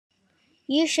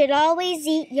You should always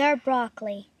eat your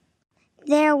broccoli.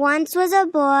 There once was a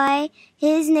boy.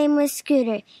 His name was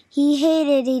Scooter. He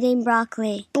hated eating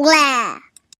broccoli. Blah!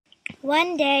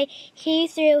 One day, he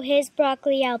threw his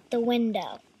broccoli out the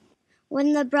window.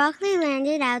 When the broccoli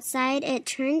landed outside, it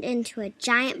turned into a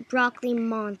giant broccoli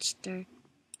monster.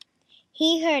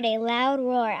 He heard a loud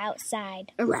roar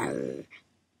outside. Arr!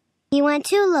 He went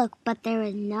to look, but there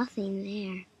was nothing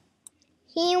there.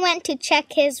 He went to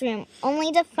check his room,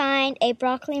 only to find a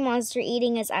broccoli monster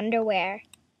eating his underwear.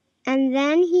 And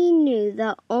then he knew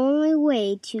the only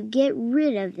way to get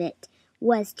rid of it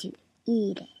was to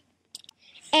eat it.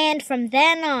 And from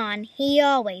then on, he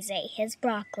always ate his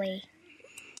broccoli.